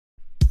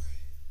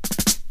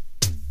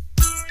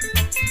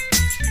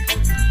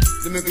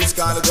The music is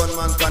called the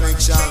Gunman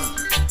Connection.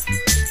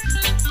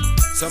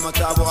 Some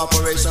talk about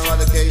Operation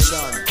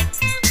Radication.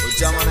 But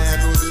German I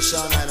a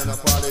musician and a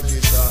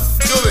politician.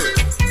 Do it!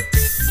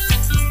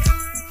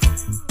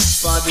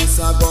 For this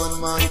a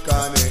Gunman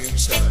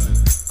Connection.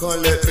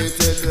 Come let me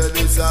tell you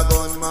this a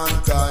Gunman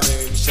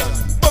Connection.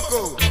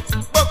 Bucko!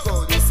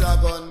 Bucko! This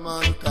a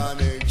Gunman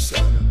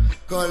Connection.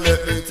 Come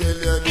let me tell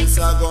you this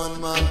a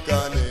Gunman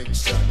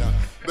Connection.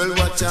 Well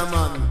watch a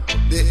man.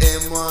 The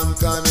M1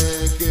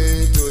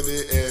 connected to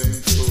the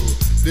M2.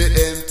 The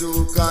M2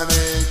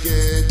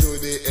 connected to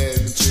the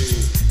M3.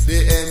 The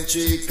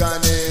M3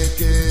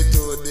 connected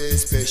to the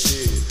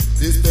Special.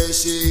 The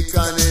Special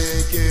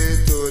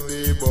connected to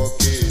the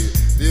Bucky.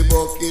 The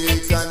Bucky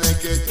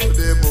connected to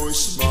the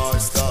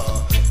Bushmaster.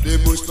 The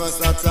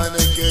Bushmaster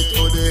connected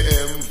to the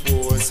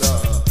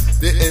Enforcer.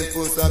 The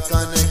Enforcer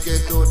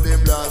connected to the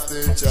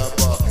Blasting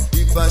Chopper.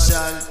 If I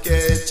shall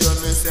catch you,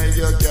 me say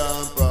you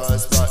can't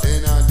prosper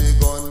in the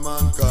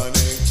Gunman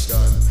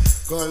Connection.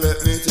 Come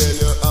let me tell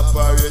you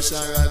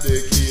Operation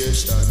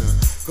Radication.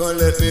 Come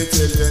let me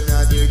tell you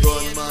now the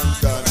Gunman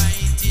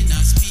Connection.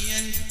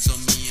 So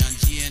me and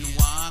Jane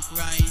walk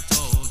right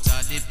out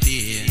of the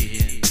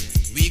plane.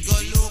 We go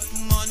look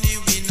money,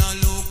 we no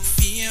look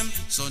fame.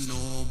 So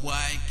no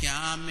boy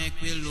can make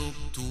we look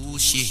too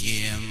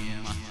shame.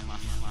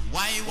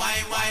 Why?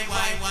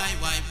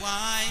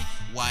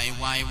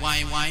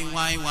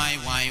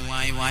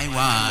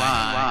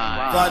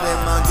 For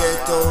them a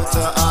get out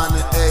on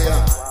the air,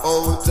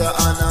 out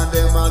and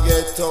them a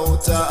get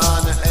out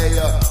on the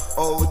air,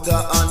 out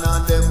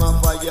and them a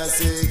fire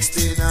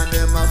 16 and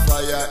them a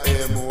fire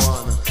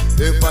M1.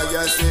 They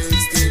fire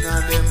 16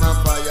 and them a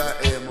fire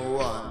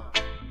M1.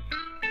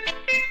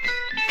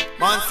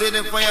 Man say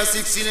them fire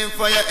 16 and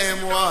fire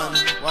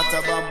M1. What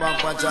a bam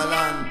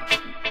pajalan.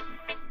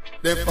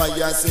 They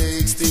fire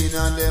 16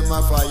 and them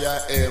a fire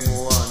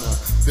M1.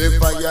 They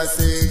fire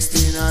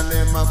 16 and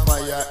them a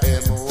fire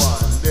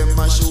M1. Them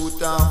a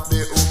shoot off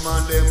the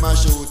woman, them a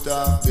shoot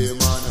off the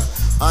man.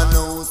 I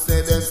know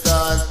say them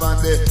start from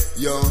the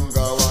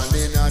younger one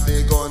in a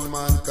the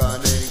Gunman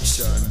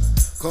Connection.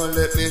 Come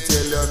let me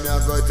tell you, me a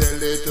go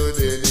tell it to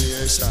the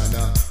nation.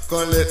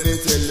 Come let me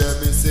tell you,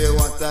 me say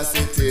what a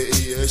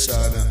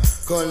situation.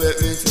 Come let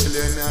me tell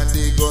you, now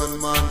the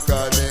Gunman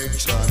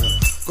Connection.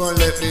 Come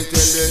let me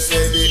tell you,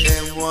 say the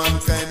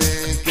M1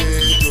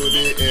 connected to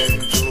the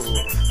M2.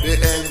 The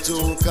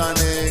M2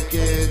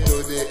 connected to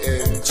the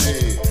M3.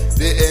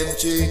 The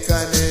M3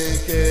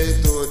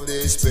 connected to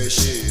the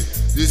Special.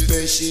 The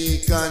Special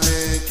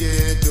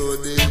connected to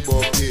the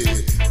Bucky.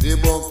 The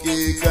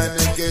Bucky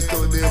connected to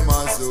the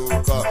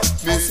Mazooka.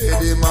 Me say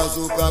the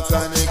Mazooka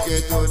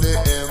connected to the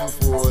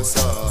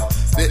Enforcer.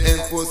 The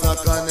Enforcer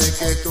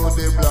connected to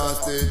the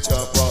Blasting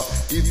Chopper.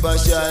 If I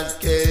shall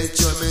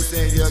catch you, me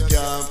say you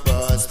can't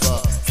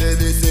prosper. Say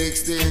the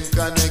 16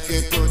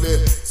 connected to the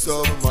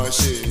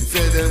submachine.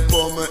 Say them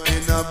come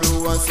in a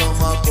blue and some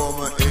a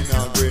come in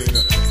a green.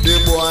 The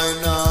boy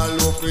nah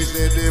look, we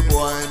say the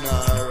boy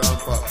nah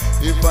ramper.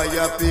 If I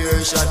appear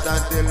shot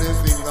and tell the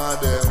finger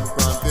them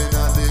cramping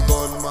at the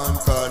Gunman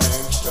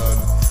Connection.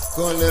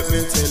 Come let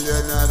me tell you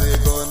now the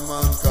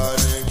Gunman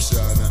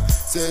Connection.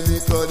 Say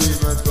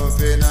Nicodemus come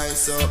fi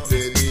nice up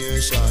the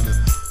nation.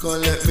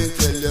 Come let me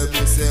tell you,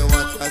 me say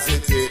what a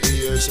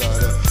situation.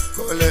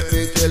 Come let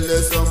me tell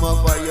you some a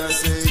fire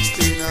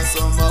 16 and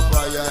some a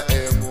fire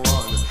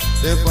M1.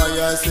 The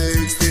fire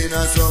 16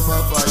 and some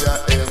a fire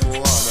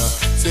M1.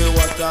 Say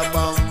what a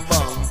bam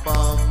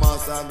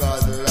massa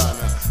Godland.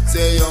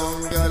 Say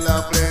young girl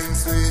a playing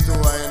sweet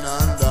wine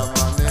and the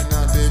man in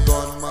the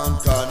Gunman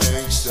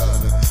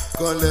Connection.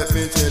 Come let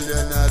me tell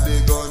you now the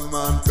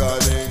Gunman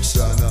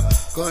Connection.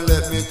 Come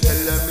let me tell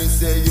you, me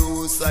say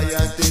you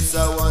scientists,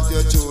 I want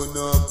you tune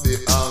up the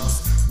arms.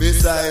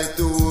 Beside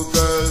two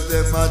girls,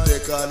 them a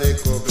take a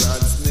little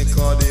glance.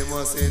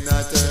 Nicodemus in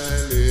a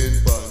turning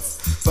pants.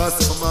 For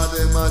some of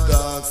them a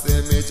talk,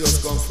 say me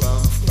just come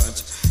from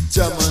French.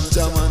 Jaman.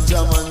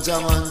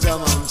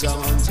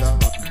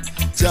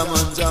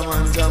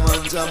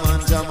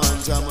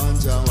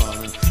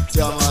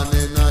 Jaman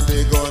in a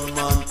the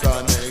Gunman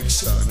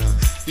Connection.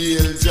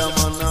 Hail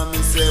Jaman and me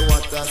say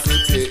what a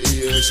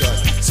situation.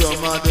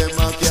 Some of them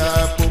a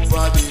car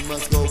pupa, they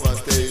must go a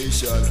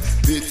station.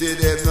 Pity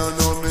them no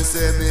know me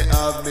say me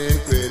have me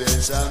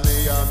credential.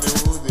 Me a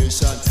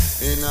musician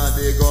in a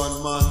the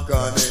Gunman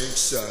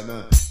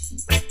Connection.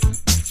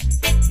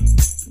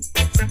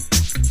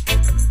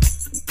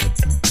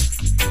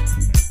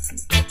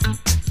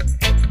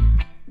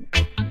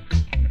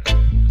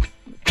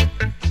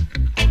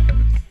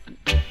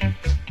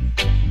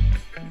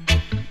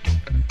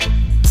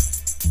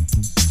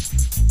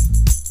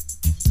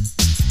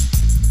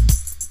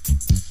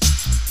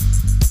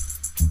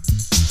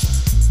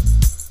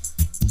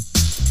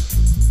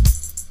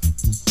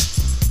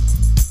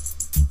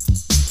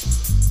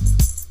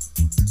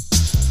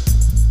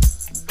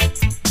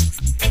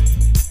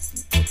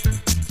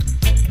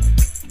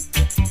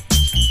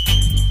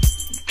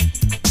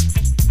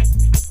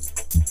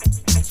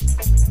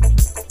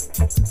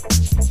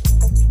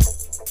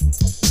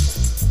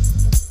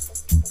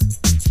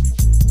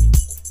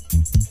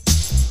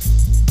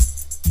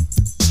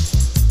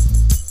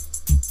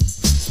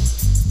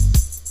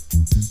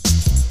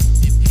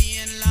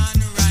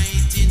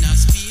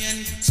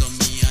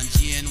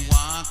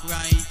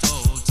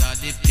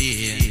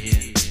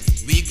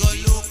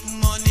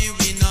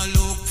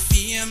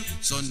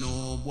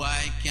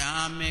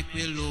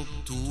 we look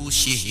to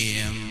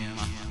shame.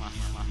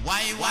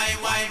 Why, why,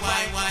 why,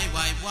 why, why,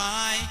 why,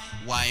 why?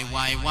 Why,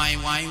 why, why,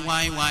 why,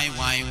 why, why,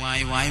 why,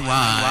 why,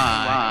 why,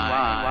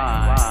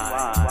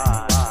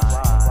 why?